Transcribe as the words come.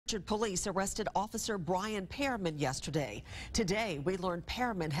Prichard Police arrested Officer Brian Pearman yesterday. Today, we learned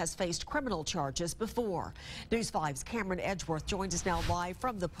Pearman has faced criminal charges before. News 5's Cameron Edgeworth joins us now live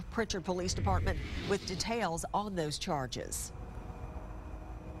from the Prichard Police Department with details on those charges.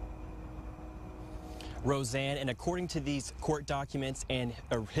 Roseanne, and according to these court documents and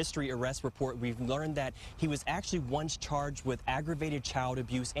a history arrest report, we've learned that he was actually once charged with aggravated child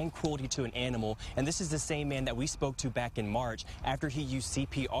abuse and cruelty to an animal, and this is the same man that we spoke to back in March after he used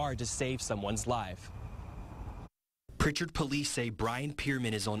CPR to save someone's life. Prichard police say Brian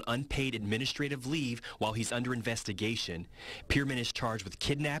Pearman is on unpaid administrative leave while he's under investigation. Pearman is charged with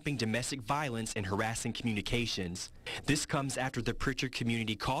kidnapping, domestic violence, and harassing communications. This comes after the Prichard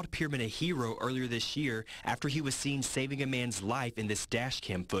community called Pearman a hero earlier this year after he was seen saving a man's life in this dash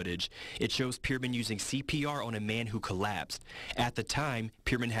cam footage. It shows Pearman using CPR on a man who collapsed. At the time,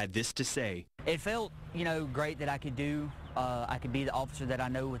 Pearman had this to say. It felt, great that I could be the officer that I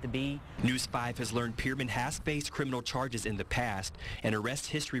know to be. News 5 has learned Pearman has faced criminal charges in the past. An arrest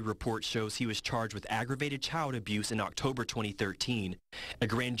history report shows he was charged with aggravated child abuse in October 2013. A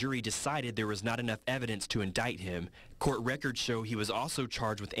grand jury decided there was not enough evidence to indict him. Court records show he was also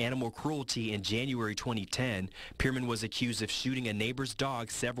charged with animal cruelty in January 2010. Pearman was accused of shooting a neighbor's dog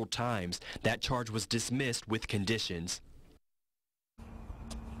several times. That charge was dismissed with conditions.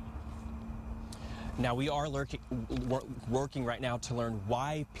 Now, we are working right now to learn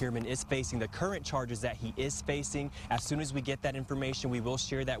why Pearman is facing the current charges that he is facing. As soon as we get that information, we will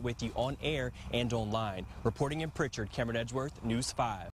share that with you on air and online. Reporting in Prichard, Cameron Edgeworth, News 5.